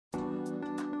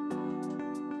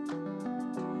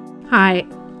Hi,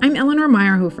 I'm Eleanor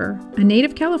Meyerhofer, a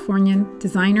native Californian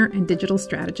designer and digital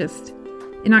strategist.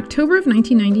 In October of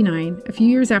 1999, a few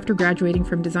years after graduating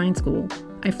from design school,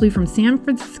 I flew from San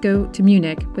Francisco to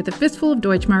Munich with a fistful of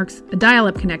Deutschmarks, a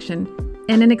dial-up connection,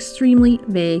 and an extremely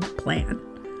vague plan.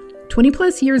 20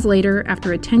 plus years later,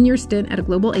 after a 10-year stint at a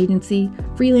global agency,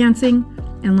 freelancing,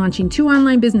 and launching 2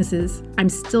 online businesses, I'm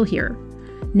still here.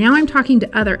 Now I'm talking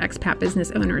to other expat business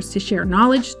owners to share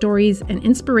knowledge, stories, and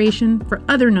inspiration for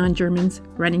other non-Germans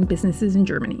running businesses in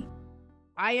Germany.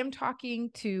 I am talking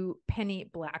to Penny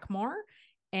Blackmore,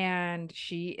 and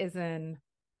she is an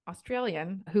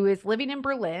Australian who is living in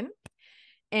Berlin.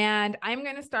 And I'm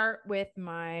going to start with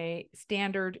my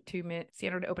standard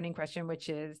opening question, which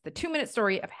is the 2-minute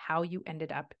story of how you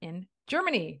ended up in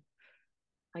Germany.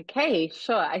 Okay,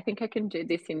 sure. I think I can do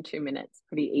this in 2 minutes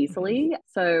pretty easily.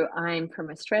 So I'm from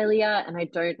Australia and I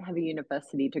don't have a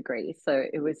university degree. So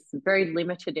it was very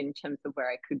limited in terms of where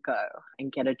I could go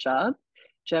and get a job.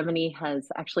 Berlin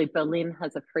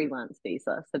has a freelance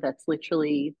visa. So that's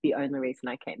literally the only reason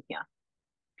I came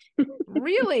here.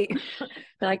 Really?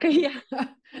 Yeah.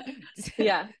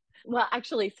 Yeah. Well,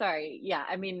 actually, sorry. Yeah.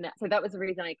 So that was the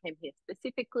reason I came here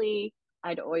specifically.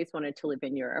 I'd always wanted to live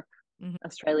in Europe.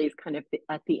 Australia is kind of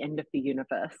at the end of the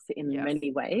universe in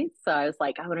many ways. So I was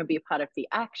like, I want to be a part of the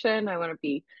action. I want to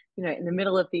be, in the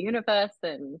middle of the universe.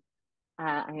 And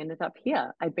I ended up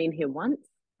here. I'd been here once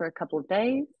for a couple of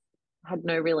days, had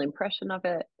no real impression of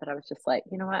it, but I was just like,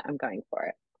 you know what? I'm going for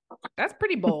it. That's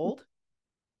pretty bold.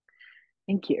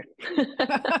 Thank you.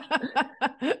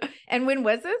 And when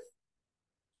was this?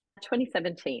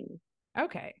 2017.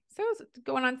 Okay. So it's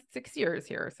going on 6 years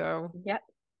here. So yep.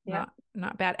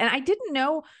 Not bad. And I didn't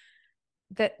know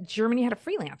that Germany had a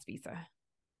freelance visa.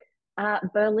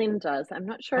 Berlin does. I'm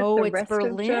not sure if the rest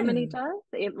of Germany does.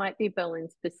 It might be Berlin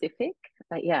specific,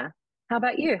 but yeah. How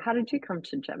about you? How did you come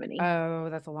to Germany? Oh,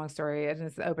 that's a long story. It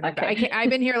is opening. Okay. I've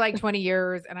been here like 20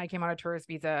 years and I came on a tourist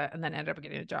visa and then ended up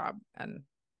getting a job. And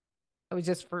it was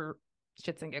just for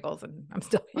shits and giggles. And I'm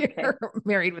still here,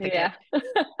 married with a kid.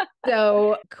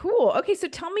 So cool. Okay. So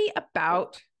tell me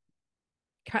about,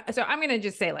 so I'm going to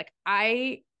just say,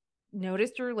 I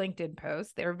noticed your LinkedIn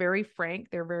posts. They're very frank.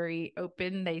 They're very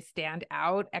open. They stand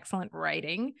out. Excellent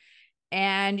writing.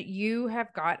 And you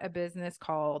have got a business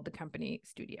called the Company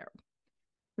Studio.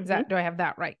 Do I have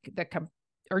that right?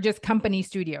 Or just Company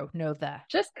Studio? No,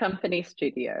 just Company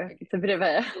Studio. It's a bit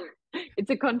of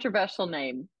it's a controversial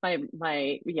name. Some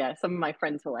of my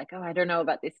friends were like, oh, I don't know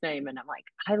about this name. And I'm like,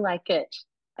 I like it.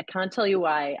 I can't tell you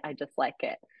why. I just like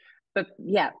it. But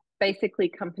yeah, basically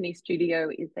Company Studio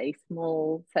is a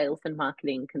small sales and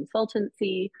marketing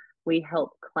consultancy. We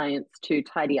help clients to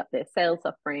tidy up their sales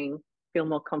offering, feel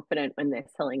more confident when they're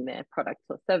selling their products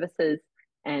or services,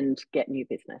 and get new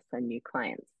business and new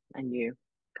clients and new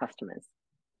customers.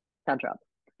 It's our job.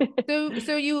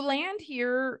 So you land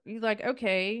here, you're like,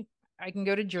 okay, I can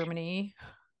go to Germany.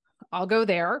 I'll go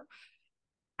there.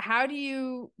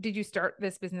 Did you start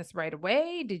this business right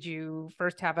away? Did you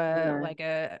first have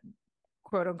a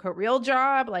quote unquote real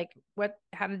job?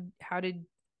 How did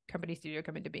Company Studio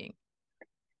come into being?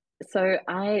 So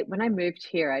when I moved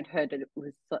here, I'd heard it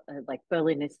was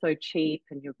Berlin is so cheap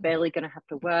and you're barely going to have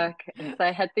to work. And so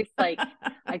I had this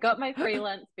I got my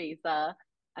freelance visa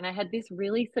and I had this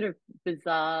really sort of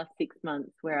bizarre 6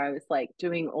 months where I was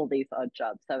doing all these odd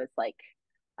jobs. I was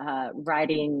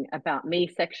writing about me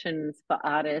sections for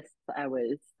artists. I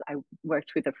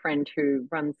worked with a friend who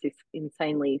runs this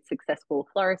insanely successful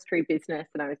floristry business.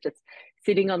 And I was just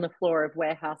sitting on the floor of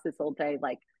warehouses all day,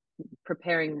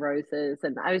 preparing roses,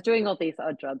 and I was doing all these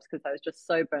odd jobs because I was just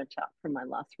so burnt out from my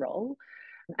last role.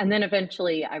 And then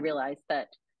eventually I realized that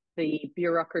the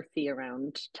bureaucracy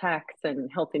around tax and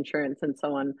health insurance and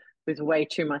so on was way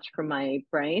too much for my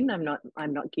brain. I'm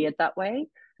not geared that way.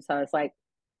 So I was like,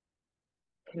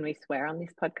 can we swear on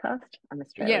this podcast? I'm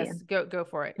Australian. Yes, go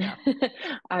for it. Yeah.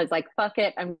 I was like, fuck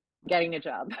it, I'm getting a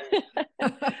job.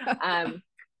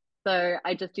 So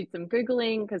I just did some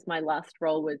Googling because my last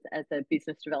role was as a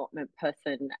business development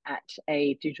person at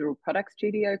a digital product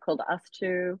studio called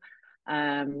Us2.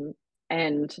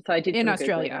 And so I did in some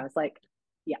Australia. Googling. I was like,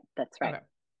 yeah, that's right.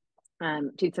 Okay.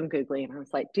 Did some Googling and I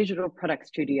was like, digital product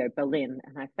studio Berlin.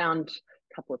 And I found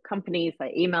a couple of companies.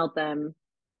 I emailed them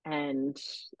and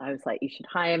I was like, you should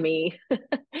hire me.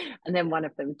 And then one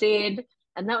of them did.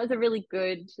 And that was a really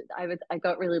good, I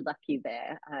got really lucky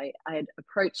there. I had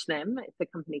approached them. It's a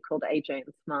company called AJ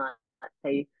and Smart.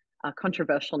 They are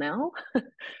controversial now,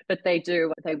 but they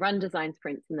run design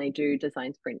sprints and they do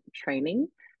design sprint training.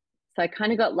 So I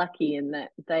kind of got lucky in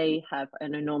that they have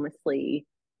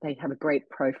a great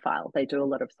profile. They do a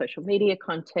lot of social media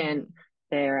content.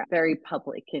 they're very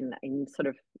public in sort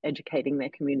of educating their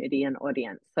community and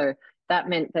audience. So that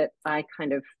meant that I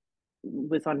kind of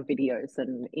was on videos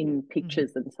and in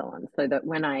pictures and so on, so that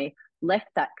when I left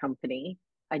that company,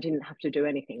 I didn't have to do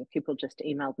anything. People just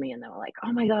emailed me and they were like,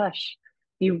 "Oh my gosh,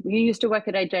 you used to work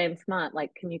at AJ and Smart.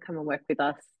 Like, can you come and work with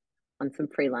us on some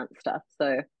freelance stuff?"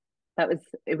 So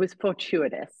it was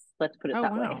fortuitous. Let's put it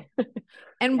that wow. way.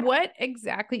 And Yeah. what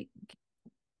exactly,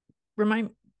 remind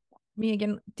me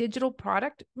again, digital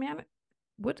product man?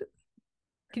 What,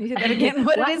 can you say that again?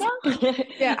 What it What is? now?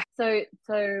 Yeah.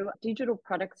 So digital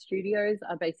product studios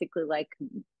are basically like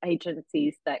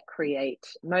agencies that create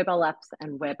mobile apps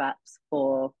and web apps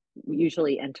for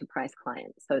usually enterprise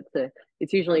clients. So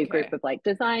it's usually a group Okay. of like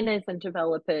designers and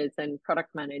developers and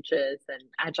product managers and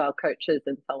agile coaches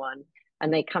and so on.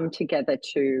 And they come together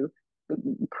to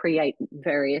create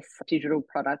various digital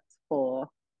products for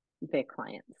their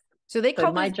clients. So they So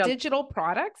call my this job, digital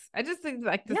products? I just think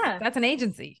like this, yeah, that's an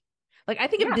agency. Like I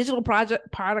think of yeah. digital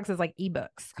project products as like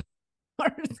ebooks or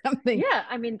something. Yeah,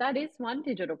 I mean, that is one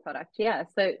digital product. Yeah.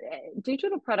 So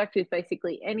digital product is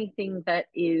basically anything that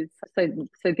is so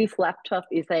this laptop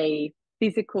is a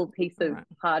physical piece All of right.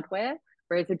 hardware,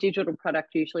 whereas a digital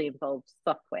product usually involves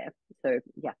software. So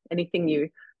yeah, anything you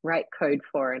write code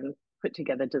for and put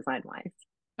together design wise.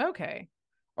 Okay.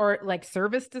 Or like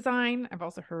service design. I've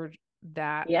also heard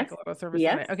that like Yes. a lot of service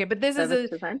design. Yes. Okay, but this is Service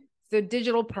a design. so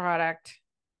digital product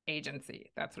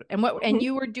agency. That's what, and Mhm.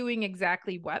 you were doing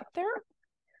exactly what there?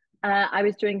 I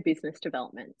was doing business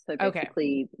development. So Okay.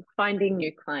 basically finding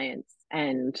new clients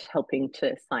and helping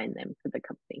to sign them for the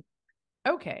company.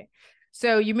 Okay.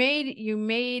 So you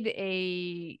made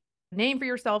a name for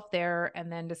yourself there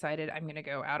and then decided I'm going to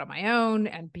go out on my own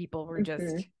and people were Mhm.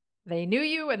 just they knew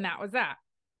you and that was that.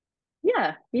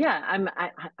 Yeah, yeah.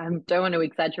 I don't want to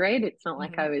exaggerate. It's not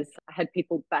like Hmm. I had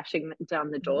people bashing down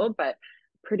the Hmm. door, but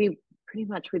pretty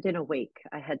much within a week,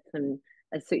 I had some.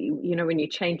 So you know, when you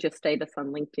change your status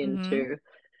on LinkedIn Hmm. to,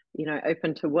 you know,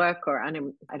 open to work or I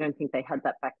don't think they had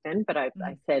that back then, but I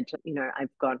said, you know,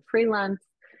 I've gone freelance,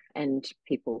 and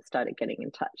people started getting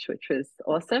in touch, which was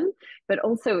awesome. But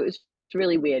also, it was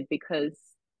really weird because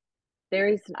there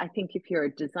is, I think, if you're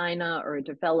a designer or a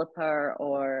developer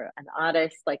or an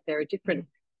artist, like there are different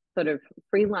sort of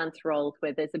freelance roles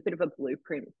where there's a bit of a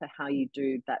blueprint for how you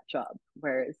do that job.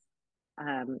 Whereas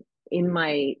um, in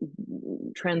my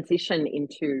transition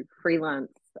into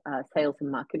freelance sales and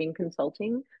marketing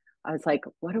consulting, I was like,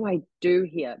 what do I do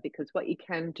here? Because what you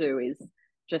can do is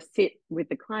just sit with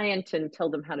the client and tell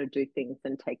them how to do things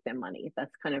and take their money.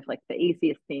 That's kind of like the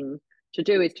easiest thing to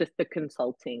do, is just the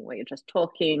consulting where you're just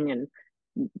talking and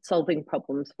solving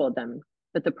problems for them.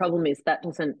 But the problem is that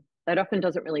often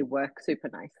doesn't really work super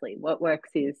nicely. What works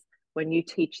is when you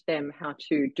teach them how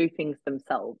to do things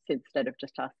themselves instead of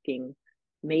just asking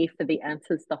me for the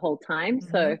answers the whole time. Hmm.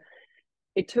 So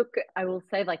I will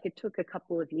say, like, it took a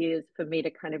couple of years for me to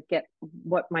kind of get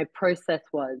what my process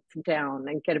was down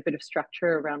and get a bit of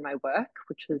structure around my work,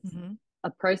 which was Hmm.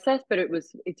 a process, but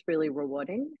it's really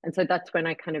rewarding. And so that's when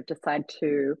I kind of decide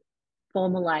to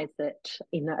formalize it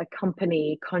in a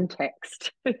company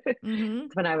context. Hmm.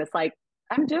 When I was like,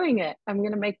 I'm doing it. I'm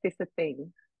going to make this a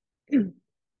thing.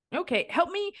 Okay, help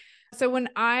me. So when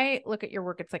I look at your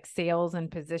work, it's like sales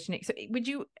and positioning. So would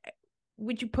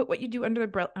you put what you do under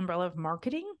the umbrella of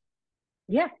marketing?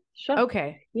 Yeah, sure.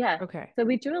 Okay. Yeah. Okay. So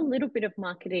we do a little bit of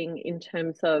marketing in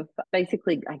terms of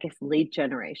basically, I guess, lead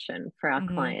generation for our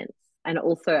Hmm. clients. And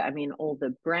also, I mean, all the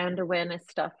brand awareness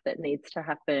stuff that needs to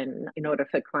happen in order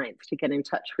for clients to get in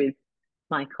touch with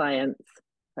my clients.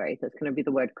 Sorry, there's going to be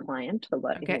the word client a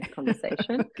lot in Okay. this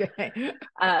conversation. Okay.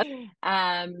 Uh,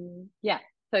 yeah.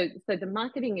 So the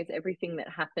marketing is everything that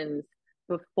happens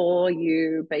before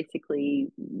you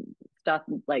basically start,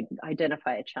 like,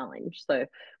 identify a challenge. So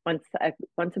once a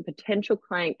potential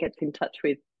client gets in touch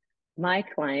with my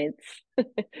clients,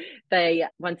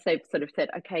 once they've sort of said,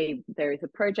 okay, there is a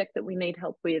project that we need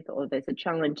help with, or there's a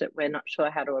challenge that we're not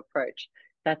sure how to approach,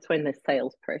 that's when the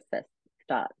sales process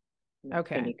starts. And that's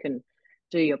when Okay. you can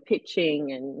do your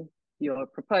pitching and your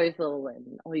proposal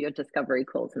and all your discovery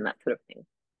calls and that sort of thing.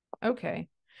 Okay.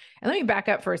 And let me back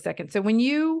up for a second. So when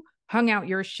you hung out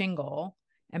your shingle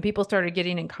and people started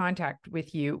getting in contact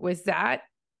with you, were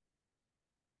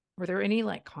there any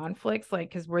like conflicts? Like,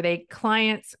 because were they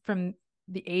clients from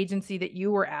the agency that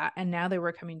you were at and now they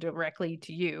were coming directly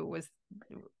to you? Was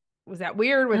that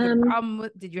weird? Was the Um, problem?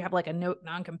 Did you have like a note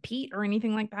non-compete or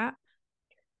anything like that?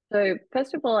 So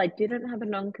first of all, I didn't have a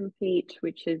non-compete,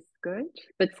 which is good.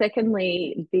 But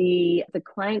secondly, the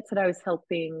clients that I was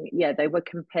helping, yeah, they were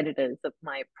competitors of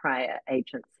my prior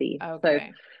agency. So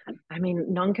Okay. I mean,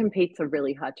 non-competes are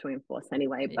really hard to enforce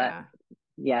anyway, but Yeah.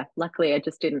 yeah, luckily I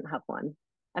just didn't have one.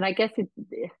 And I guess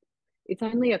it's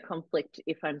only a conflict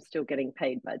if I'm still getting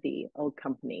paid by the old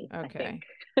company, I think.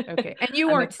 Okay. Okay. And you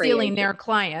I'm a weren't free stealing their agent.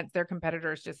 clients, their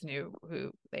competitors just knew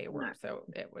who they No. were, so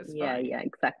it was Yeah, fine. yeah,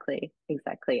 exactly.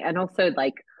 Exactly. And also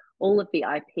like all of the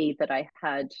IP that I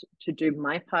had to do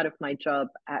my part of my job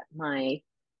at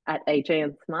AJ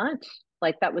and Smart,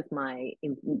 like that was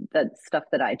that stuff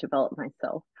that I developed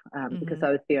myself, because Mm-hmm.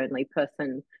 I was the only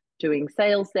person doing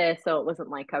sales there. So it wasn't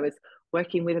like I was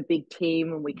working with a big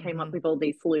team and we came up Mm-hmm. with all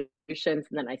these solutions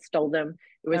and then I stole them.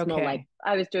 It was more like Okay.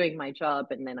 I was doing my job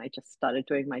and then I just started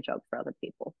doing my job for other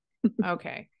people.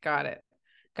 Okay. Got it.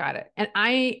 Got it. And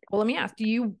well, let me ask, do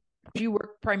you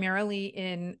work primarily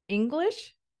in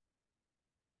English?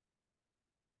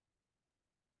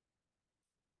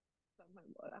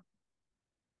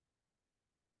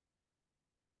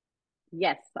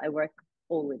 Yes, I work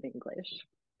all in English.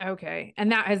 Okay.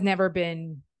 And that has never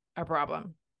been a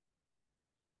problem.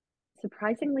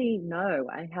 Surprisingly, no.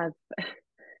 I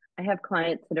have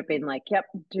clients that have been like, "Yep,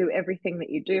 do everything that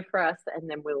you do for us, and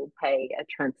then we'll pay a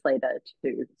translator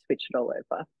to switch it all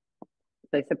over."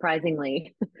 So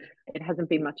surprisingly, it hasn't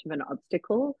been much of an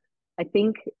obstacle. I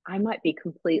think I might be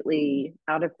completely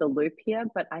out of the loop here,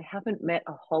 but I haven't met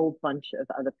a whole bunch of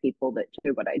other people that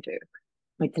do what I do.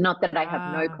 It's not that I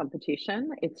have no Ah, competition.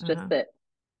 It's just uh-huh. that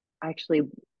actually,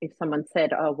 if someone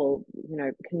said, "Oh, well,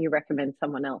 can you recommend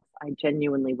someone else?" I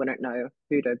genuinely wouldn't know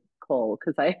who to call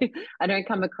because I don't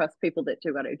come across people that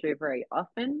do what I do very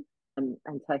often, and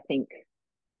so I think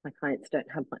my clients don't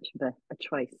have much of a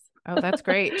choice. Oh, that's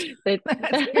great. They're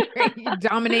That's great. You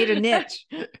dominate a niche.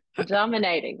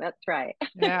 dominating. That's right.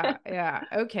 Yeah, yeah.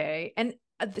 Okay. And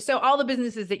so all the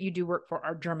businesses that you do work for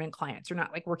are German clients. You're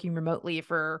not like working remotely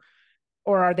or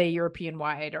are they European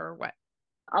wide or what?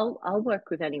 I'll work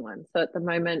with anyone. So at the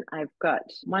moment, I've got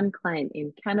one client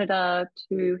in Canada,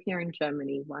 two here in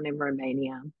Germany, one in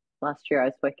Romania. Last year, I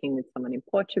was working with someone in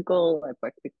Portugal. I've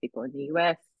worked with people in the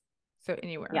US. So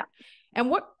anywhere. Yeah. And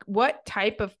what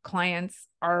type of clients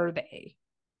are they?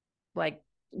 Like,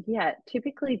 Yeah,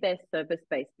 typically they're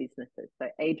service-based businesses, so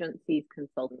agencies,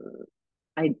 consultants.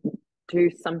 I do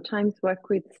sometimes work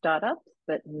with startups,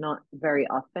 but not very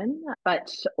often.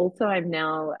 But also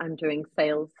I'm doing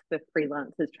sales for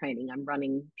freelancers training. I'm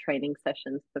running training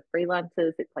sessions for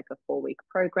freelancers. It's like a 4-week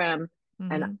program.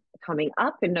 And mhm. coming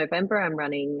up in November, I'm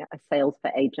running a sales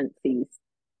for agencies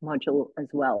module as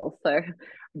well. So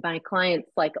my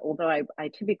clients, like although I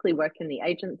typically work in the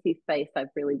agency space, I've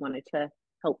really wanted to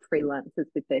help freelancers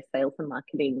with their sales and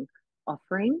marketing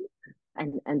offering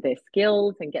and their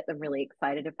skills and get them really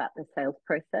excited about the sales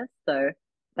process. So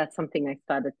that's something I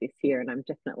started this year and I'm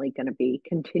definitely going to be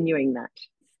continuing that.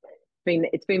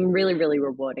 It's been really, really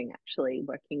rewarding actually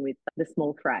working with the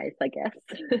small fries, I guess.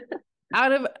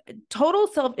 Out of total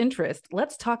self-interest,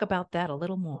 let's talk about that a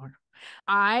little more.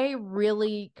 I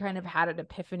really kind of had an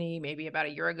epiphany maybe about a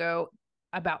year ago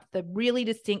about the really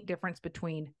distinct difference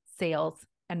between sales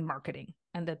and marketing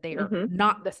and that they are Mm-hmm.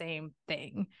 not the same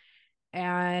thing.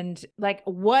 And like,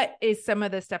 what is some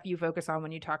of the stuff you focus on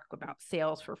when you talk about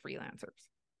sales for freelancers?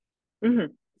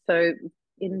 Mm-hmm. So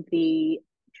in the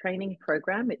training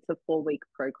program, it's a 4-week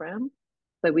program.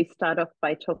 So we start off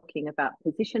by talking about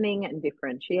positioning and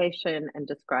differentiation and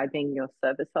describing your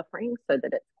service offering so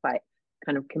that it's quite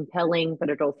kind of compelling, but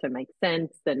it also makes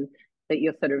sense and that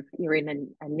you're in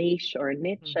a niche or a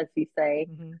niche, as you say,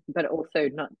 Mm-hmm. but also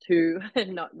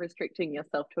not restricting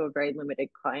yourself to a very limited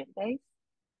client base.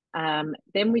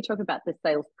 Then we talk about the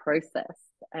sales process,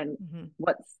 and Mm-hmm.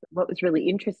 what was really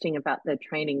interesting about the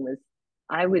training was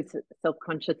I was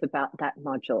self-conscious about that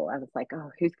module. I was like,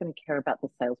 oh, who's going to care about the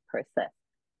sales process?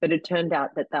 But it turned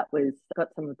out that was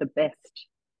got some of the best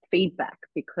feedback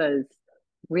because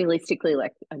realistically,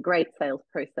 like a great sales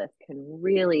process can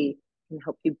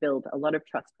help you build a lot of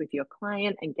trust with your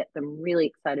client and get them really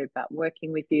excited about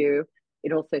working with you.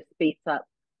 It also speeds up,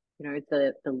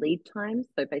 the lead times.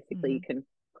 So basically, Mm-hmm. you can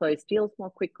close deals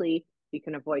more quickly. You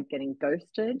can avoid getting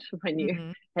ghosted when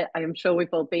Mm-hmm. I'm sure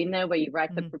we've all been there where you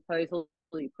write the Mm-hmm. proposal,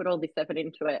 you put all this effort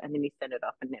into it, and then you send it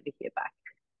off and never hear back.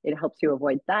 It helps you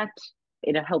avoid that.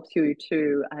 It helps you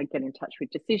to get in touch with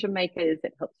decision makers.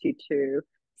 It helps you to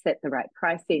set the right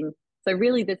pricing. So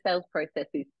really, the sales process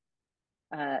is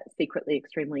secretly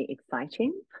extremely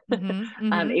exciting,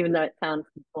 Mm-hmm. Mm-hmm. even though it sounds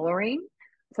boring.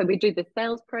 So we do the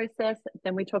sales process,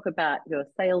 then we talk about your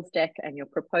sales deck and your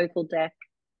proposal deck.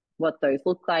 what those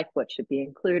look like, what should be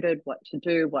included, what to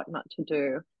do, what not to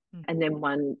do. Mm. And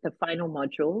then the final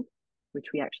module, which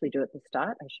we actually do at the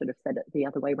start, I should have said it the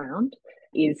other way around,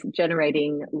 is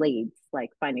generating leads, like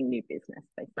finding new business,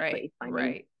 basically.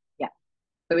 Right. Yeah.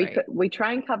 So Right. we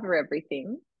try and cover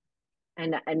everything.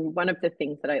 And one of the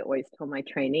things that I always tell my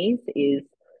trainees is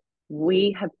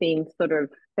we have been sort of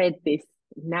fed this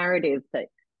narrative that,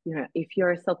 if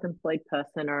you're a self-employed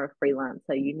person or a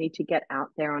freelancer, you need to get out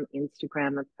there on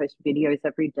Instagram and post videos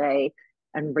every day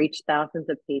and reach thousands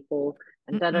of people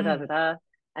and da da da da da.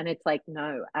 And it's like,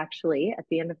 no, actually, at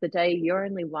the end of the day, you're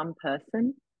only one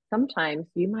person. Sometimes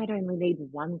you might only need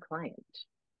one client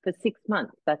for 6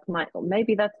 months.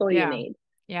 Maybe that's all you need.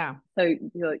 Yeah. So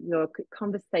your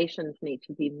conversations need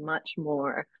to be much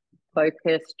more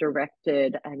focused,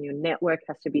 directed, and your network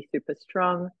has to be super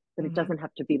strong, but it doesn't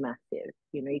have to be massive.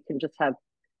 You can just have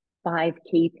 5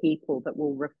 key people that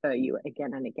will refer you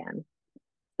again and again.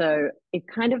 So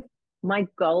my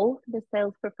goal for the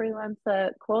Sales for Freelancer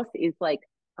course is like,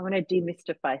 I want to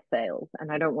demystify sales, and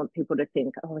I don't want people to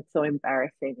think, oh, it's so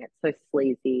embarrassing, it's so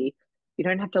sleazy. You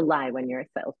don't have to lie when you're a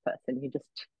salesperson.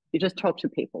 You just talk to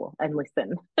people and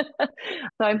listen.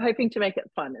 So I'm hoping to make it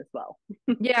fun as well.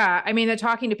 Yeah. I mean, the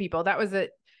talking to people, that was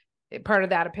part of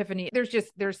that epiphany. There's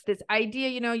this idea,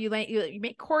 you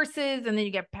make courses and then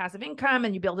you get passive income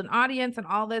and you build an audience and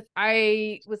all this.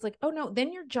 I was like, oh no,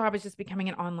 then your job is just becoming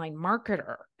an online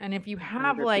marketer. And if you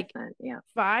have like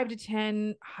 5 to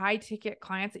 10 high ticket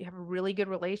clients that you have a really good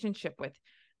relationship with,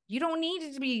 you don't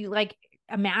need to be like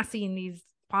amassing these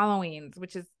followings,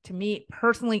 which is to me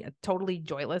personally a totally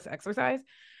joyless exercise.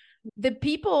 The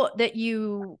people that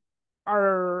you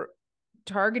are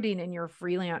targeting in your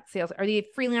freelance sales, are the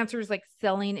freelancers like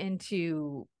selling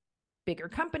into bigger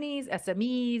companies,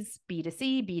 SMEs,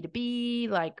 B2C, B2B?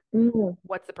 Like,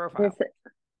 what's the profile?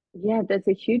 There's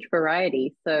a huge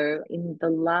variety. So in the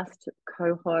last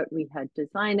cohort, we had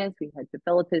designers, we had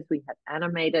developers, we had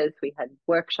animators, we had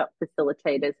workshop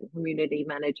facilitators and community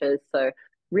managers. So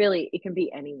really, it can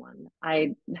be anyone.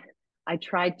 I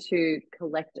tried to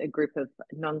collect a group of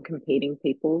non-competing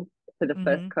people for the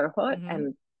first cohort,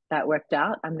 and that worked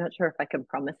out. I'm not sure if I can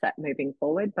promise that moving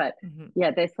forward, but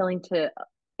they're selling to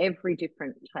every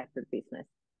different type of business.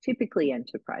 Typically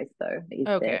enterprise, though, is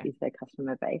their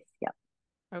customer base. Yeah.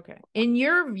 Okay. In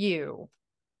your view,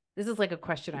 this is like a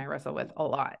question I wrestle with a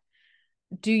lot.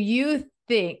 Do you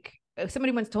think,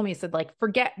 somebody once told me, said like,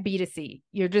 forget B2C.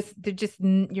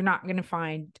 You're not going to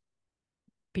find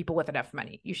people with enough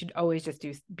money. You should always just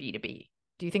do B2B.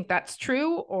 Do you think that's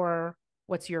true, or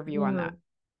what's your view on that?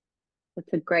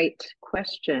 That's a great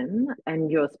question.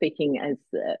 And you're speaking as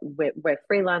we're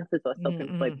freelancers or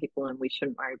self-employed people, and we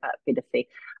shouldn't worry about B2C.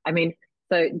 I mean,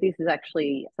 so this is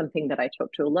actually something that I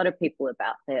talk to a lot of people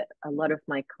about. That a lot of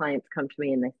my clients come to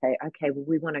me and they say, okay, well,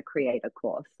 we want to create a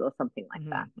course or something like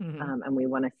that. And we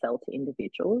want to sell to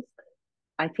individuals.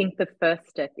 I think the first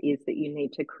step is that you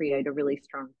need to create a really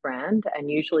strong brand. And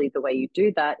usually the way you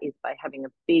do that is by having a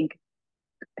big,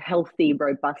 healthy,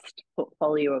 robust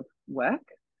portfolio of work.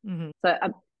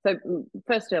 So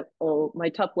first of all, my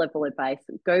top level advice,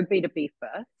 go B2B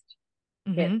first.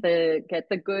 Get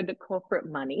the good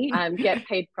corporate money, get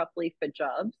paid properly for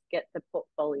jobs, get the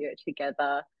portfolio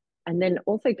together, and then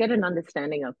also get an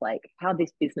understanding of like how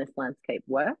this business landscape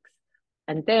works.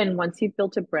 And then once you've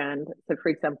built a brand, so for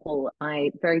example, my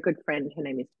very good friend, her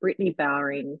name is Brittany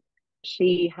Bowering.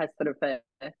 She has sort of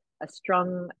a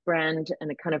strong brand and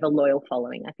a kind of a loyal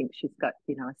following. I think she's got,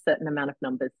 a certain amount of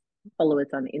followers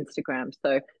on Instagram.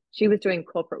 So she was doing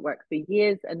corporate work for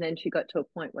years, and then she got to a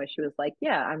point where she was like,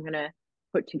 yeah, I'm going to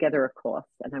put together a course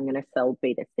and I'm going to sell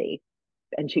B2C.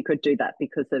 And she could do that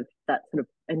because of that sort of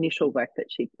initial work that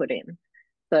she put in.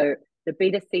 So the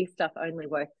B2C stuff only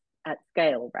works at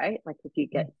scale, right? Like if you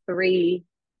get 3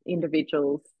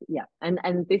 individuals,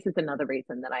 And this is another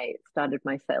reason that I started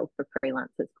my Sales for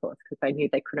Freelancers course, because I knew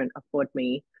they couldn't afford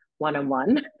me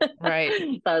one-on-one. Right.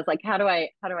 So I was like, how do I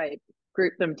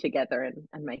group them together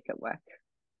and make it work?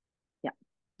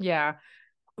 Yeah.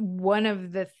 One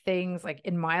of the things like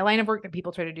in my line of work that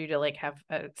people try to do to like have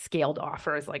scaled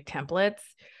offers, like templates,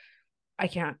 I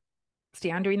can't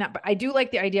stand doing that, but I do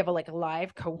like the idea of a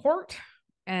live cohort,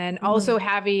 and also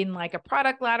having like a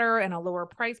product ladder and a lower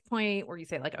price point where you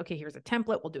say like, okay, here's a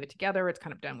template, we'll do it together. It's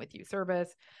kind of done with you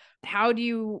service. How do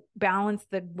you balance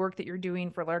the work that you're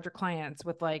doing for larger clients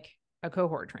with like a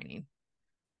cohort training?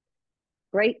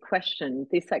 Great question.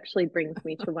 This actually brings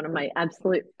me to one of my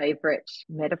absolute favorite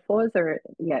metaphors, I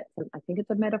think it's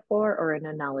a metaphor or an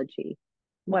analogy,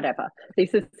 whatever.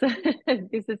 This is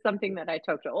something that I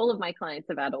talk to all of my clients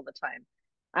about all the time.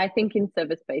 I think in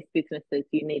service-based businesses,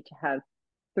 you need to have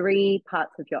three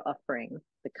parts of your offering: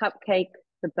 the cupcake,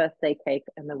 the birthday cake,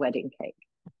 and the wedding cake.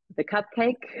 The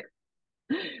cupcake,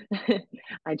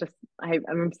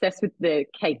 I'm obsessed with the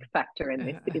cake factor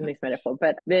in this metaphor,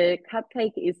 but the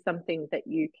cupcake is something that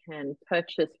you can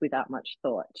purchase without much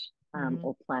thought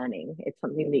or planning. It's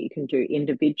something that you can do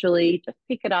individually. Just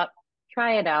pick it up,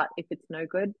 try it out. If it's no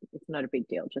good, it's not a big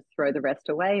deal. Just throw the rest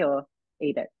away or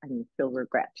eat it and feel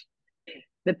regret.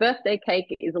 The birthday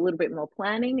cake is a little bit more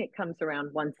planning. It comes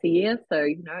around once a year. So,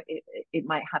 it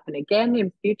might happen again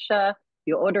in future.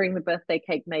 You're ordering the birthday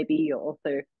cake, maybe you're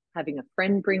also having a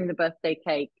friend bring the birthday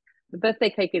cake. The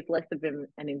birthday cake is less of an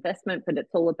investment, but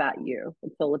it's all about you.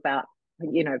 It's all about,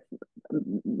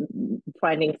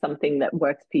 finding something that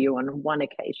works for you on one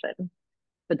occasion.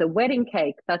 But the wedding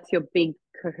cake, that's your big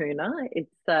kahuna.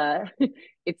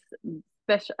 It's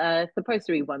special, supposed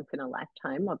to be once in a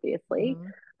lifetime, obviously.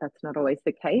 That's not always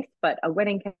the case, but a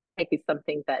wedding cake is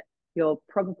something that you're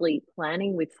probably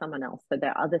planning with someone else. So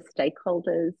there are other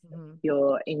stakeholders,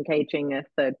 you're engaging a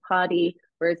third party.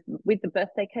 Whereas with the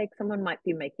birthday cake, someone might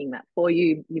be making that for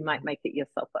you. You might make it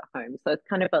yourself at home. So it's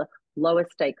kind of a lower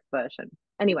stakes version.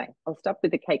 Anyway, I'll stop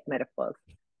with the cake metaphors.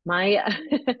 My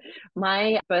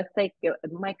my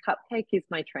cupcake is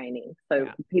my training. So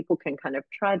people can kind of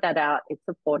try that out. It's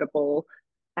affordable.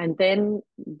 And then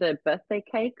the birthday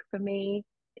cake for me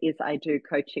is I do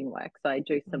coaching work. So I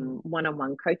do some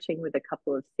one-on-one coaching with a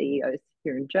couple of CEOs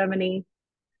here in Germany.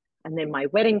 And then my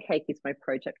wedding cake is my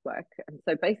project work. And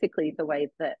so basically the way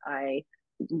that I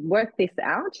work this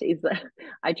out is that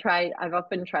I've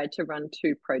often tried to run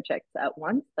two projects at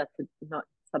once. That's not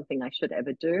something I should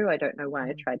ever do. I don't know why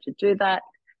I tried to do that.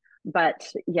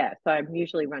 But yeah, so I'm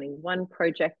usually running one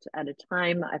project at a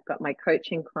time. I've got my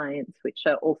coaching clients, which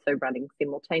are also running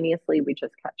simultaneously. We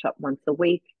just catch up once a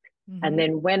week. And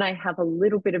then when I have a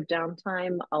little bit of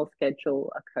downtime, I'll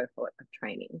schedule a cohort of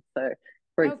training. So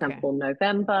for example,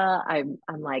 November, I'm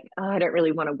like, I don't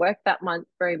really want to work that month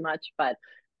very much, but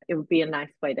it would be a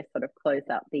nice way to sort of close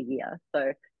out the year.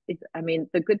 So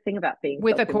the good thing about being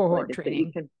with a cohort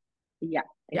training,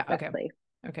 exactly.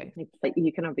 Okay. It's like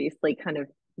you can obviously kind of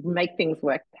make things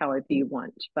work however you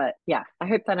want. But yeah, I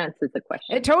hope that answers the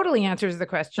question. It totally answers the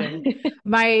question.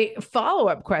 My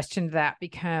follow-up question to that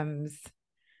becomes,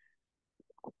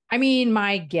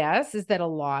 my guess is that a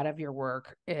lot of your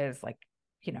work is like,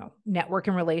 network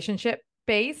and relationship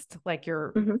based, like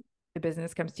the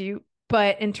business comes to you.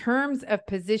 But in terms of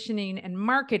positioning and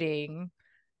marketing,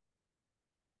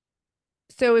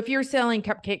 so if you're selling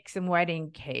cupcakes and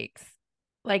wedding cakes,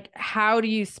 like how do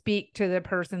you speak to the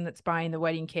person that's buying the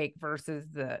wedding cake versus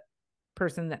the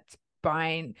person that's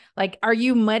buying, like, are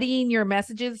you muddying your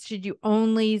messages? Should you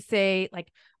only say like,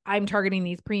 I'm targeting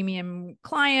these premium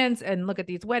clients and look at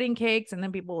these wedding cakes? And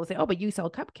then people will say, oh, but you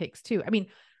sell cupcakes too.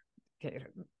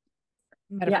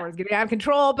 Metaphor is getting out of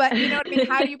control, but you know what I mean?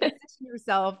 How do you position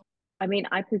yourself?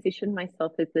 I position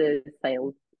myself as a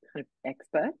sales kind of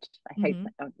expert. I hate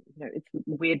that. It's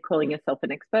weird calling yourself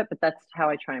an expert, but that's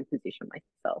how I try and position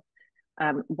myself.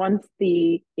 Once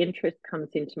the interest comes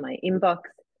into my inbox,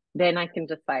 then I can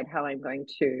decide how I'm going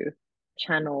to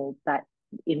channel that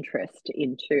interest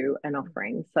into an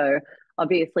offering. So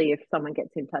obviously, if someone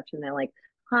gets in touch and they're like,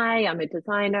 hi, I'm a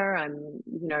designer, I'm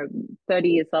 30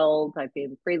 years old, I've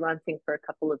been freelancing for a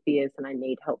couple of years and I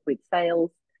need help with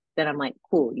sales, then I'm like,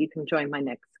 cool, you can join my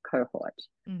next cohort.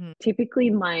 Typically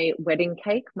my wedding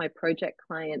cake, my project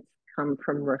clients come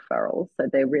from referrals. So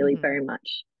they're really very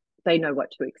much, they know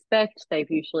what to expect. They've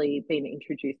usually been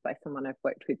introduced by someone I've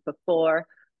worked with before.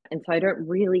 And so I don't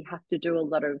really have to do a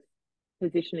lot of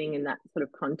positioning in that sort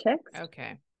of context.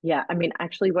 Okay. Yeah.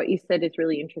 Actually what you said is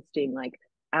really interesting. Like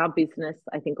our business,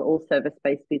 I think all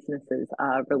service-based businesses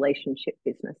are relationship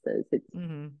businesses. It's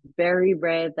very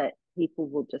rare that people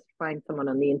will just find someone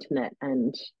on the internet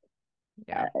and,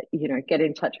 get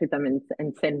in touch with them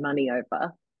and send money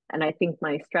over. And I think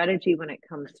my strategy when it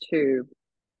comes to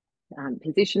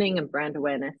positioning and brand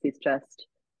awareness is just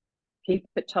keep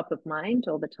it top of mind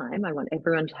all the time. I want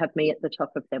everyone to have me at the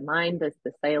top of their mind as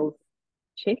the sales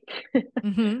chick.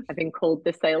 I've been called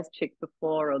the sales chick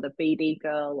before, or the BD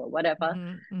girl, or whatever.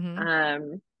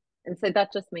 And so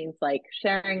that just means like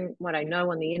sharing what I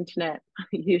know on the internet,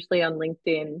 usually on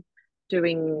LinkedIn,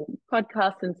 doing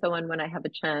podcasts and so on when I have a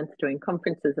chance, doing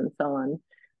conferences and so on.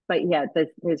 But yeah,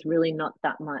 there's really not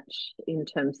that much in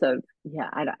terms of,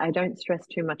 I don't stress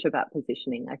too much about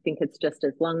positioning. I think it's just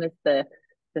as long as the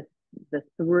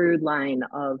through line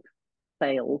of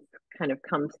sales kind of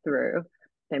comes through,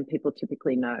 then people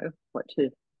typically know what to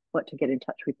get in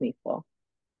touch with me for.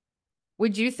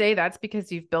 Would you say that's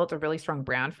because you've built a really strong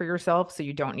brand for yourself, so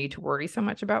you don't need to worry so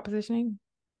much about positioning?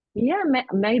 Yeah,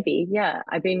 maybe. Yeah.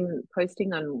 I've been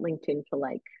posting on LinkedIn for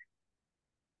like,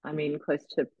 I mean, close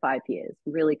to 5 years,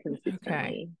 really Okay.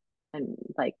 consistently. And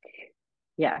like,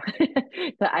 yeah,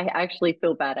 but I actually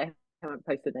feel bad. I haven't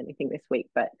posted anything this week,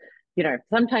 but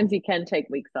sometimes you can take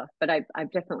weeks off. But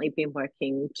I've definitely been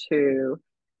working to,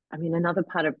 I mean, another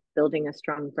part of building a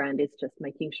strong brand is just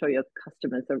making sure your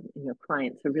customers and your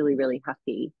clients are really, really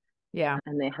happy Yeah.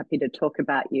 and they're happy to talk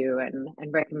about you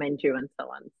and recommend you and so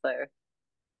on. So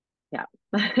yeah,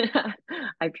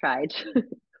 I've tried.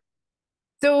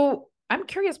 So I'm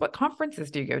curious, what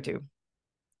conferences do you go to?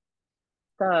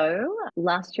 So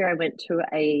last year I went to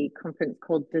a conference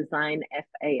called Design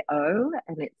FAO,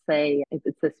 and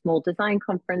it's a small design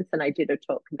conference, and I did a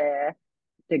talk there.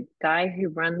 The guy who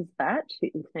runs that,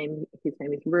 his name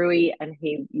is Rui, and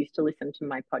he used to listen to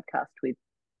my podcast with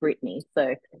Brittany.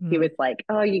 So he Mm. was like,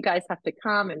 "Oh, you guys have to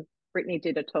come." And Brittany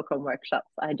did a talk on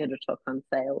workshops. I did a talk on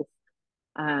sales.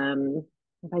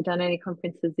 Have I done any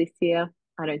conferences this year?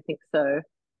 I don't think so.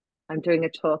 I'm doing a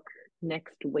talk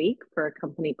next week for a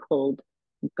company called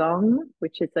Gong,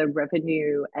 which is a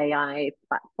revenue AI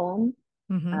platform.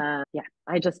 Hmm. Yeah,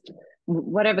 I just,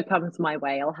 whatever comes my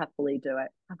way, I'll happily do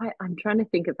it. I'm trying to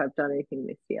think if I've done anything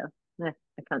this year. I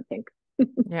can't think.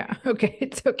 Yeah. Okay.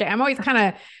 It's okay. I'm always kind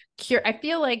of curious. I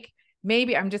feel like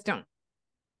maybe I'm just don't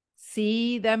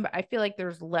see them, but I feel like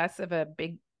there's less of a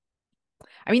big,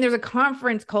 I mean, there's a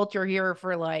conference culture here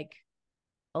for like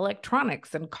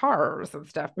electronics and cars and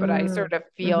stuff, but I Mm, sort of hmm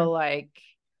feel like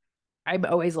I'm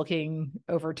always looking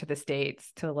over to the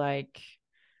States to like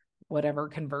whatever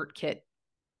convert kit,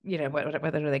 what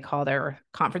do they call their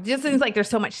conference? It just seems like there's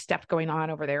so much stuff going on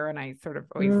over there. And I sort of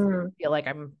always mm, feel like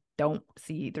don't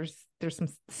see there's some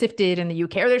sifted in the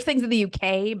UK or there's things in the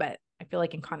UK, but I feel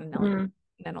like in mm.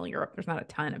 continental Europe, there's not a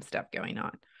ton of stuff going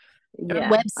on. Or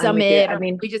Yeah, Web I'm with you. Summit, I or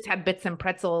mean, we just had bits and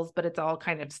pretzels, but it's all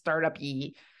kind of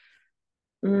startup-y.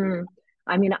 mm,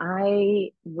 I mean,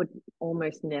 I would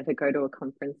almost never go to a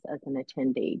conference as an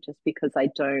attendee just because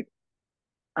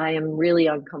I am really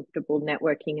uncomfortable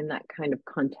networking in that kind of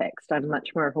context. I'm much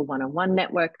more of a one-on-one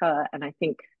networker. And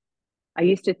I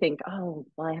used to think, oh,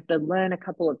 well, I have to learn a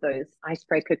couple of those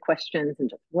icebreaker questions and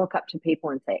just walk up to people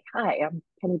and say, "Hi, I'm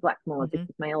Penny Blackmore. This Hmm.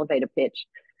 is my elevator pitch."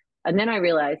 And then I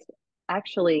realized,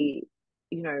 actually,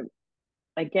 you know,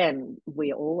 again,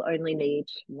 we all only need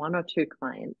one or two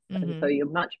clients. And so Hmm. you're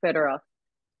much better off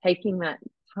taking that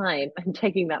time and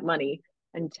taking that money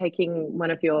and taking one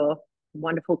of your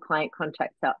wonderful client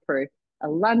contacts out for a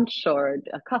lunch or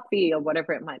a coffee or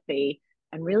whatever it might be,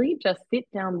 and really just sit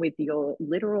down with your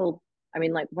literal. I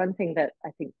mean, like one thing that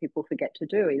I think people forget to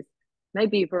do is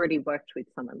maybe you've already worked with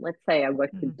someone. Let's say I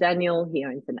worked Hmm. with Daniel, he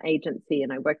owns an agency,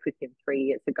 and I worked with him 3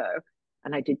 years ago.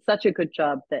 And I did such a good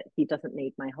job that he doesn't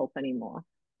need my help anymore.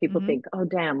 People Hmm. think, oh,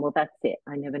 damn, well, that's it.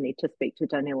 I never need to speak to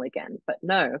Daniel again. But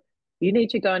no, you need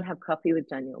to go and have coffee with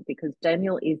Daniel because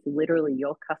Daniel is literally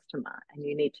your customer and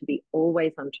you need to be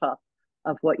always on top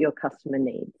of what your customer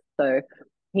needs. So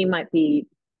he might be,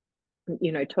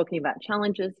 talking about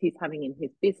challenges he's having in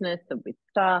his business or with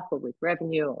staff or with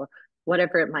revenue or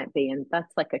whatever it might be. And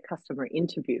that's like a customer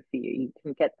interview for you. You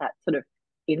can get that sort of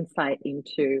insight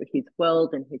into his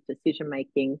world and his decision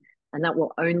making. And that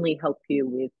will only help you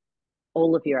with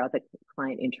all of your other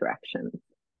client interactions,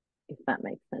 if that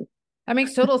makes sense. That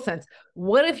makes total sense.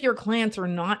 What if your clients are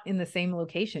not in the same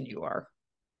location you are?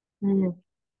 Mm.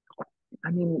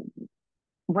 I mean,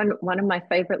 one of my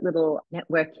favorite little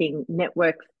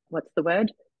what's the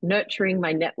word, nurturing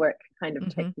my network kind of Hmm.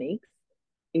 techniques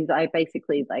is I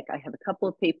basically, like, I have a couple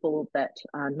of people that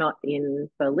are not in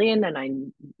Berlin and I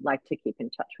like to keep in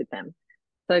touch with them.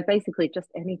 So basically, just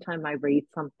anytime I read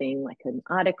something like an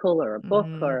article or a book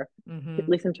Hmm. or Hmm.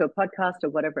 listen to a podcast or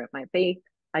whatever it might be,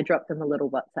 I drop them a little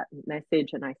WhatsApp message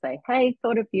and I say, "Hey,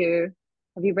 thought of you.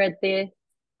 Have you read this?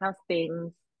 How's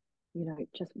things?"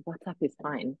 Just WhatsApp is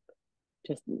fine.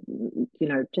 Just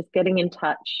getting in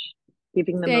touch,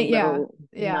 giving them a Yeah, little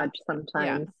yeah, nudge yeah.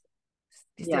 sometimes.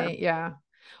 Yeah. Stay, yeah.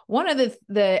 One of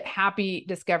the happy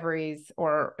discoveries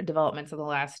or developments of the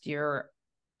last year,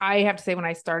 I have to say, when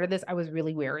I started this, I was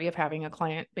really wary of having a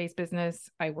client-based business.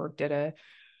 I worked at a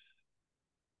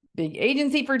big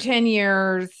agency for 10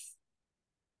 years.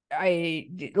 I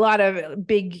did a lot of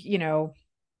big,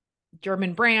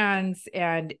 German brands,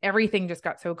 and everything just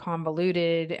got so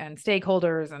convoluted and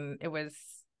stakeholders, and it was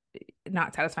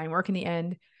not satisfying work in the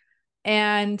end.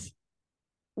 And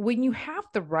when you have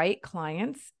the right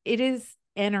clients, it is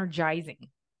energizing.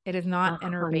 It is not A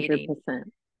hundred enervating.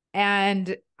 percent.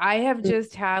 And I have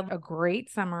just had a great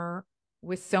summer.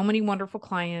 with so many wonderful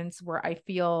clients where I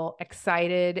feel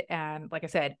excited and, like I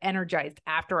said, energized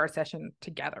after our session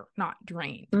together, not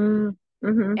drained.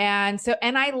 Mm-hmm. And so,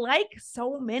 and I like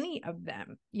so many of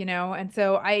them, you know, and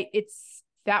so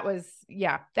that was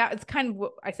kind of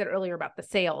what I said earlier about the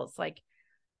sales. Like,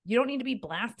 you don't need to be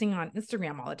blasting on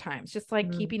Instagram all the time. It's just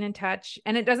like keeping in touch.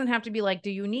 And it doesn't have to be like, do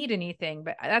you need anything?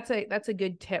 But that's a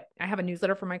good tip. I have a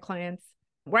newsletter for my clients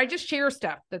where I just share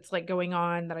stuff that's like going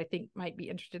on that I think might be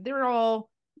interested. We're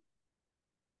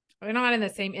not in the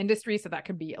same industry, so that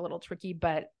could be a little tricky,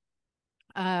 but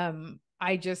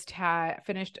I just had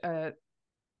finished a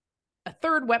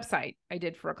third website I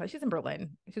did for a client. She's in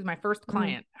Berlin. She's my first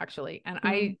client actually. And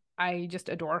I just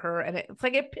adore her. And it's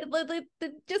like it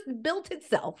just built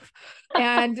itself.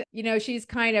 And, you know, she's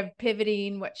kind of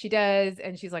pivoting what she does.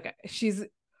 And she's like,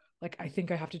 I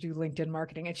think I have to do LinkedIn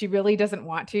marketing. And she really doesn't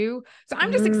want to. So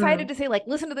I'm just excited to say, like,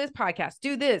 listen to this podcast,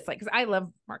 do this. Like, cause I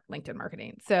love LinkedIn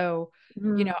marketing. So,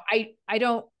 you know, I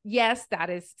don't, yes,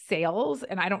 that is sales.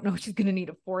 And I don't know if she's going to need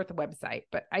a fourth website,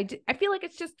 but I feel like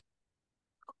it's just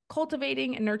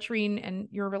cultivating and nurturing and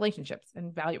your relationships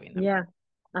and valuing them. Yeah,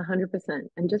 100%.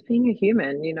 And just being a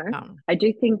human, you know, I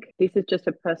do think this is just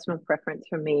a personal preference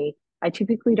for me. I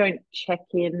typically don't check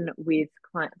in with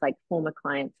like former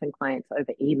clients and clients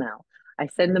over email. I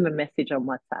send them a message on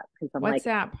WhatsApp because I'm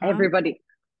WhatsApp, like, everybody,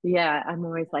 yeah, I'm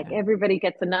always like, everybody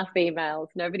gets enough emails.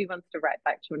 Nobody wants to write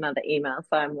back to another email.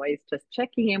 So I'm always just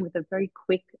checking in with a very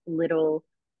quick little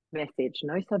message,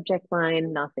 no subject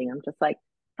line, nothing. I'm just like,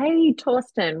 hey,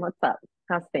 Torsten, what's up?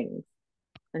 How's things?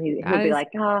 And he'll be like,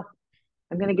 oh,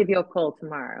 I'm going to give you a call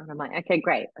tomorrow. And I'm like, okay,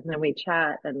 great. And then we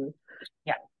chat. And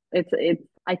yeah, it's,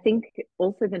 I think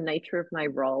also the nature of my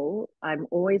role, I'm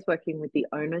always working with the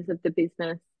owners of the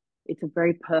business. It's a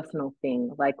very personal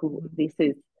thing. Like this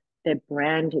is their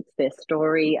brand, it's their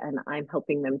story. And I'm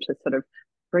helping them to sort of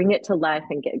bring it to life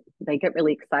and they get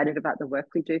really excited about the work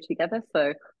we do together.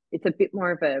 So it's a bit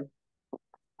more of a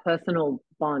personal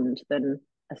bond than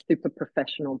a super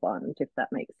professional bond, if that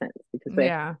makes sense, because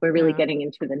we're really getting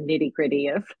into the nitty gritty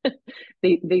of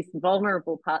these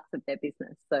vulnerable parts of their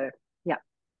business. So yeah,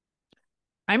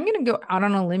 I'm going to go out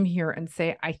on a limb here and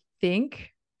say I think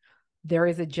there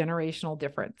is a generational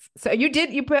difference. So you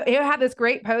had this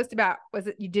great post about, was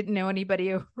it you didn't know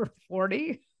anybody over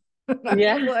 40?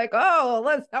 Yeah, like, oh,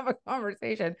 let's have a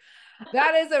conversation.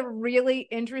 That is a really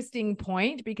interesting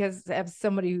point because as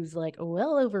somebody who's like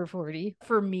well over 40,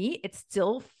 for me, it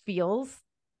still feels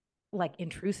like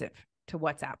intrusive to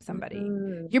WhatsApp somebody.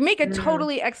 You make a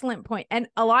totally excellent point. And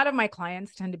a lot of my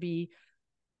clients tend to be,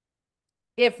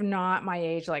 if not my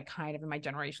age, like kind of in my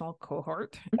generational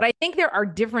cohort. But I think there are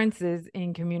differences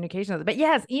in communication. But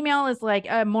yes, email is like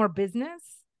more business.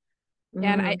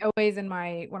 And I always when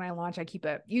I launch,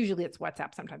 usually it's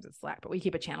WhatsApp, sometimes it's Slack, but we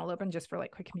keep a channel open just for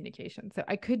like quick communication. So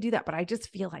I could do that, but I just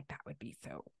feel like that would be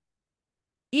so,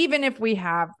 even if we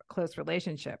have close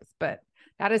relationships, but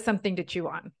that is something to chew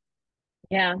on.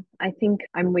 Yeah, I think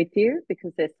I'm with you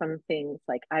because there's some things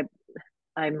like I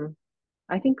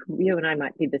think you and I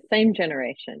might be the same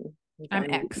generation. I'm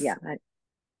X. Yeah.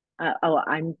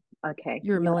 I'm okay.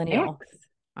 You're a millennial. X.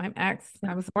 I'm X.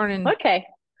 I was born in. Okay.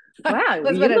 Wow,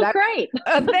 you look great.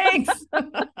 Thanks.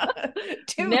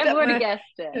 Never would have guessed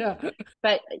it. Yeah.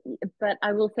 But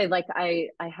I will say, like, I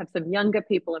have some younger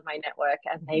people in my network,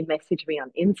 and they message me on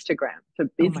Instagram for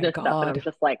business stuff, and I'm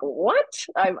just like, what?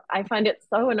 I find it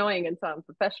so annoying and so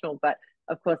unprofessional. But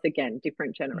of course, again,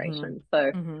 different generations.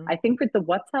 So I think with the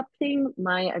WhatsApp thing,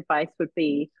 my advice would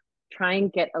be try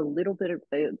and get a little bit of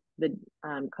the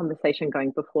conversation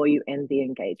going before you end the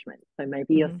engagement. So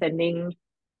maybe you're sending,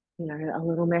 you know, a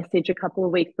little message a couple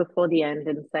of weeks before the end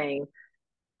and saying,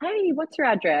 hey, what's your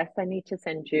address? I need to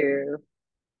send you,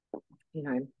 you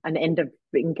know, an end of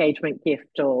engagement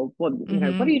gift, or what, you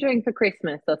know, what are you doing for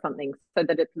Christmas or something, so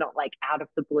that it's not like out of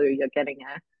the blue you're getting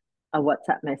a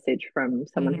WhatsApp message from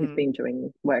someone who's been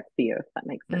doing work for you, if that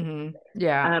makes sense.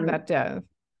 Yeah, that does.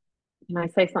 Can I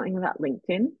say something about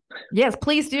LinkedIn? Yes,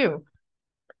 please do.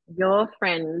 Your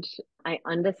friend, I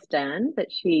understand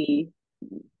that she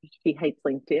hates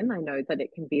LinkedIn. I know that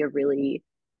it can be a really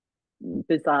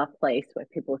bizarre place where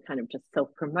people are kind of just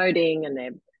self-promoting,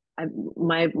 and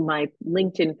my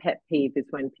LinkedIn pet peeve is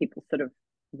when people sort of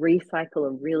recycle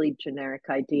a really generic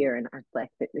idea and act like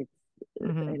that it's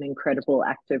an incredible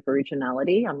act of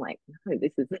originality. I'm like, no,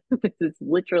 this is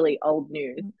literally old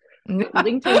news.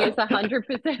 LinkedIn is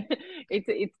 100%.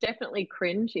 It's definitely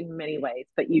cringe in many ways,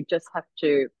 but you just have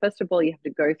to, first of all, you have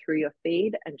to go through your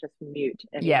feed and just mute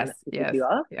anyone that pisses you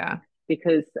off. Yeah.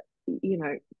 Because, you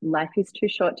know, life is too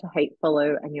short to hate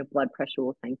follow, and your blood pressure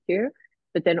will thank you.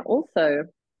 But then also,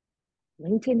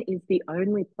 LinkedIn is the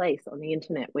only place on the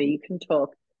internet where you can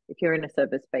talk, if you're in a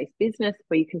service-based business,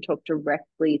 where you can talk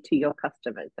directly to your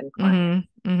customers and clients.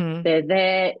 They're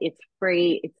there, it's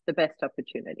free, it's the best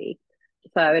opportunity.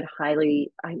 So I would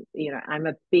highly, I'm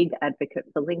a big advocate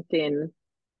for LinkedIn.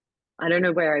 I don't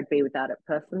know where I'd be without it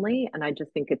personally. And I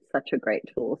just think it's such a great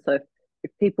tool. So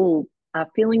if people are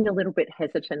feeling a little bit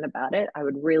hesitant about it, I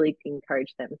would really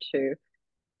encourage them to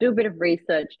do a bit of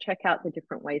research, check out the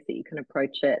different ways that you can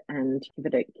approach it, and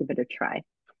give it a try.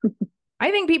 I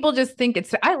think people just think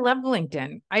I love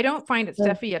LinkedIn. I don't find it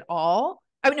stuffy at all.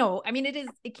 Oh no, I mean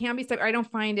it can be stuffy. I don't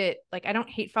find it I don't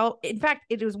hate follow. In fact,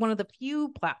 it is one of the few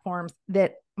platforms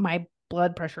that my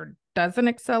blood pressure doesn't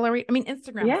accelerate. I mean,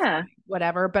 Instagram's fine,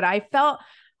 whatever, but I felt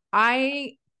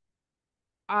I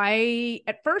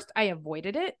at first I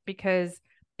avoided it because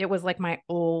it was like my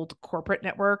old corporate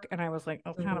network. And I was like,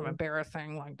 oh, kind of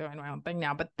embarrassing, like doing my own thing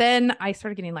now. But then I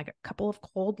started getting like a couple of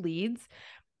cold leads.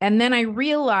 And then I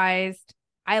realized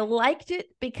I liked it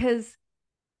because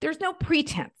there's no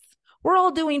pretense. We're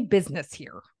all doing business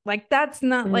here. Like, that's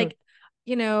not like,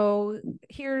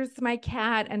 here's my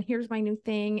cat and here's my new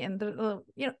thing. And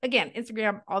again,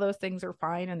 Instagram, all those things are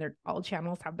fine. And all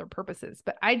channels have their purposes,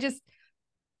 but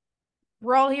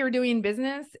we're all here doing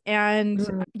business. And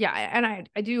and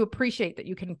I do appreciate that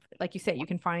you can, like you say, you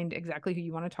can find exactly who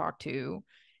you want to talk to.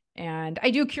 And I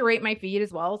do curate my feed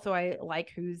as well. So I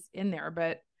like who's in there,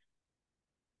 but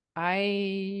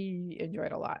I enjoy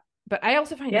it a lot. But I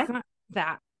also find it's not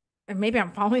that, and maybe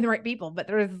I'm following the right people, but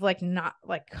there's like not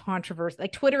like controversy.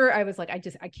 Like Twitter, I was like, I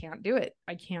can't do it.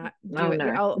 I can't do it. No.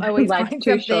 I'll always find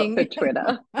too something. Short for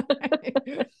Twitter.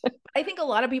 I think a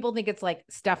lot of people think it's like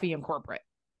stuffy and corporate,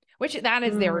 which that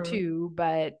is there too,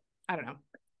 but I don't know.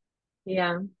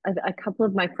 Yeah. A couple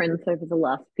of my friends over the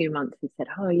last few months have said,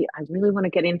 oh, I really want to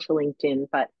get into LinkedIn,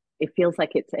 but it feels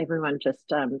like it's everyone just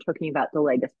talking about the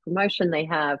latest promotion they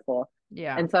have,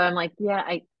 and so I'm like,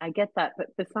 I get that. But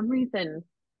for some reason,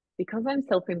 because I'm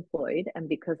self-employed and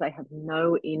because I have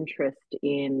no interest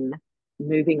in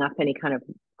moving up any kind of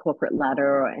corporate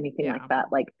ladder or anything like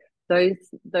that, like those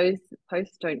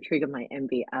posts don't trigger my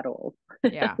envy at all.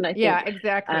 Yeah.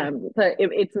 Exactly. So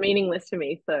it's meaningless to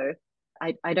me. So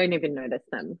I don't even notice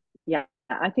them. Yeah.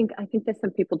 I think there's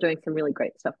some people doing some really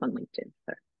great stuff on LinkedIn.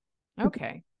 So.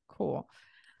 Okay, cool.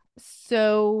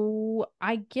 So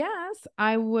I guess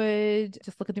I would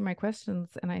just look through my questions,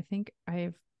 and I think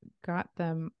I've got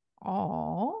them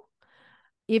all.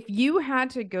 If you had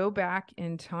to go back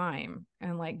in time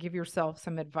and like give yourself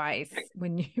some advice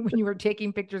when you were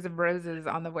taking pictures of roses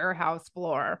on the warehouse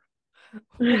floor,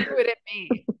 what would it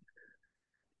be?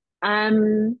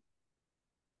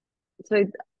 So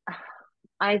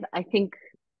I think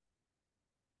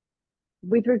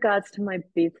with regards to my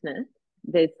business,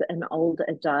 there's an old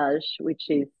adage, which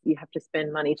is you have to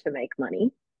spend money to make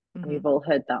money. We've all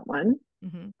heard that one.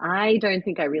 I don't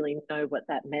think I really know what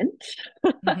that meant.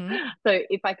 So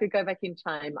if I could go back in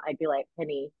time, I'd be like,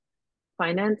 Penny,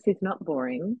 finance is not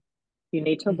boring. You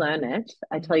need to learn it.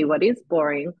 I tell you what is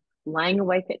boring: lying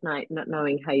awake at night, not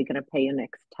knowing how you're going to pay your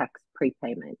next tax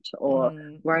prepayment, or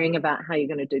worrying about how you're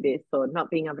going to do this, or not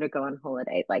being able to go on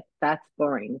holiday. Like, that's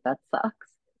boring. That sucks.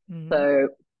 So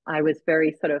I was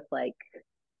very sort of like,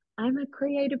 I'm a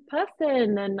creative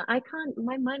person and I can't,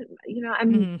 my mind,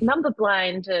 I'm number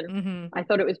blind. And I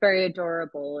thought it was very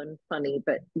adorable and funny,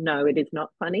 but no, it is not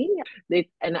funny.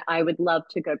 And I would love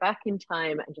to go back in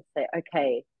time and just say,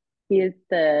 okay, here's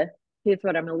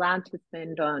what I'm allowed to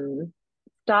spend on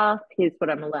staff. Here's what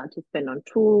I'm allowed to spend on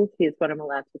tools. Here's what I'm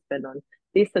allowed to spend on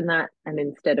this and that. And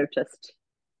instead of just,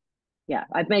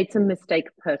 I've made some mistake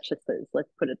purchases.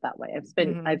 Let's put it that way. I've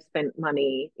spent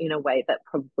money in a way that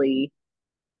probably,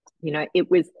 it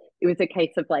was a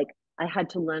case of like, I had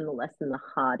to learn the lesson the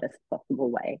hardest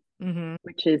possible way,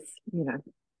 which is,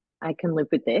 I can live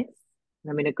with this.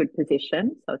 I'm in a good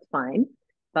position, so it's fine.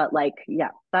 But like,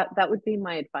 that would be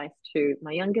my advice to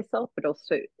my younger self, but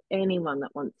also anyone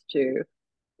that wants to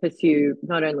pursue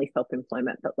not only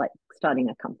self-employment, but like starting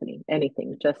a company,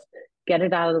 anything. Just get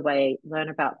it out of the way, learn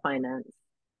about finance.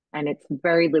 And it's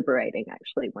very liberating,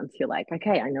 actually, once you're like,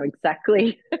 okay, I know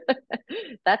exactly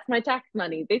that's my tax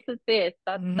money. This is this,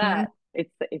 that's that.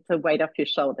 It's a weight off your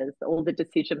shoulders. All the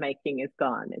decision making is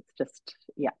gone. It's just,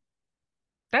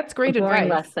 That's great boring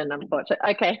advice. lesson,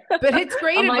 unfortunately. Okay. But it's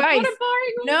great advice. Like, what a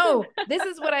boring no, this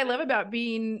is what I love about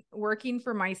working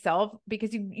for myself,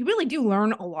 because you really do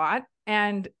learn a lot.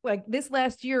 And like this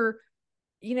last year,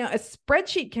 a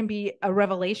spreadsheet can be a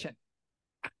revelation,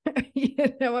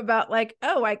 about like,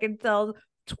 oh, I can sell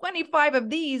 25 of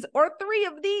these or 3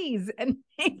 of these. And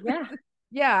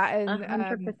and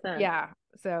 100%.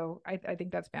 So I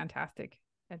think that's fantastic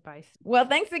advice. Well,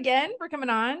 thanks again for coming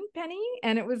on, Penny.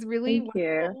 And it was really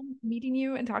wonderful meeting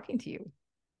you and talking to you.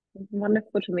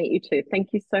 Wonderful to meet you too. Thank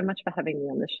you so much for having me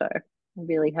on the show. I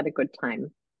really had a good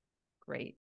time.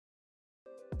 Great.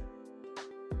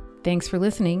 Thanks for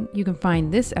listening. You can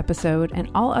find this episode and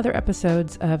all other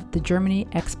episodes of the Germany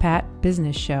Expat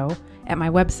Business Show at my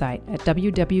website at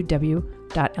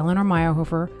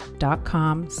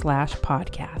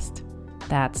www.eleanormeyerhofer.com/podcast.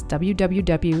 That's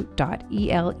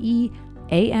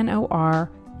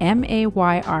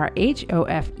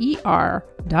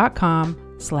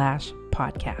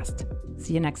www.eleanormeyerhofer.com/podcast.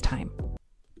 See you next time.